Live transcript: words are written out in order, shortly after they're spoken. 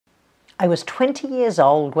I was 20 years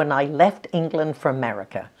old when I left England for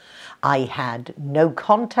America. I had no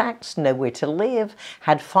contacts, nowhere to live,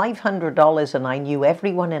 had $500, and I knew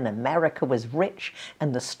everyone in America was rich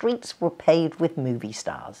and the streets were paved with movie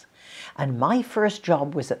stars. And my first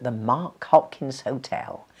job was at the Mark Hopkins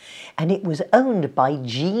Hotel, and it was owned by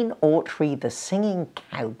Gene Autry, the singing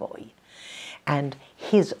cowboy. And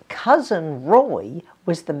his cousin Roy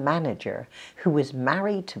was the manager, who was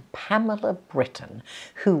married to Pamela Britton,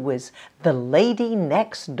 who was the lady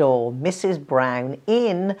next door, Mrs. Brown,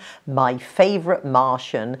 in My Favorite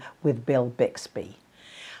Martian with Bill Bixby.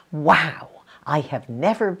 Wow, I have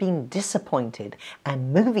never been disappointed,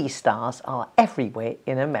 and movie stars are everywhere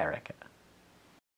in America.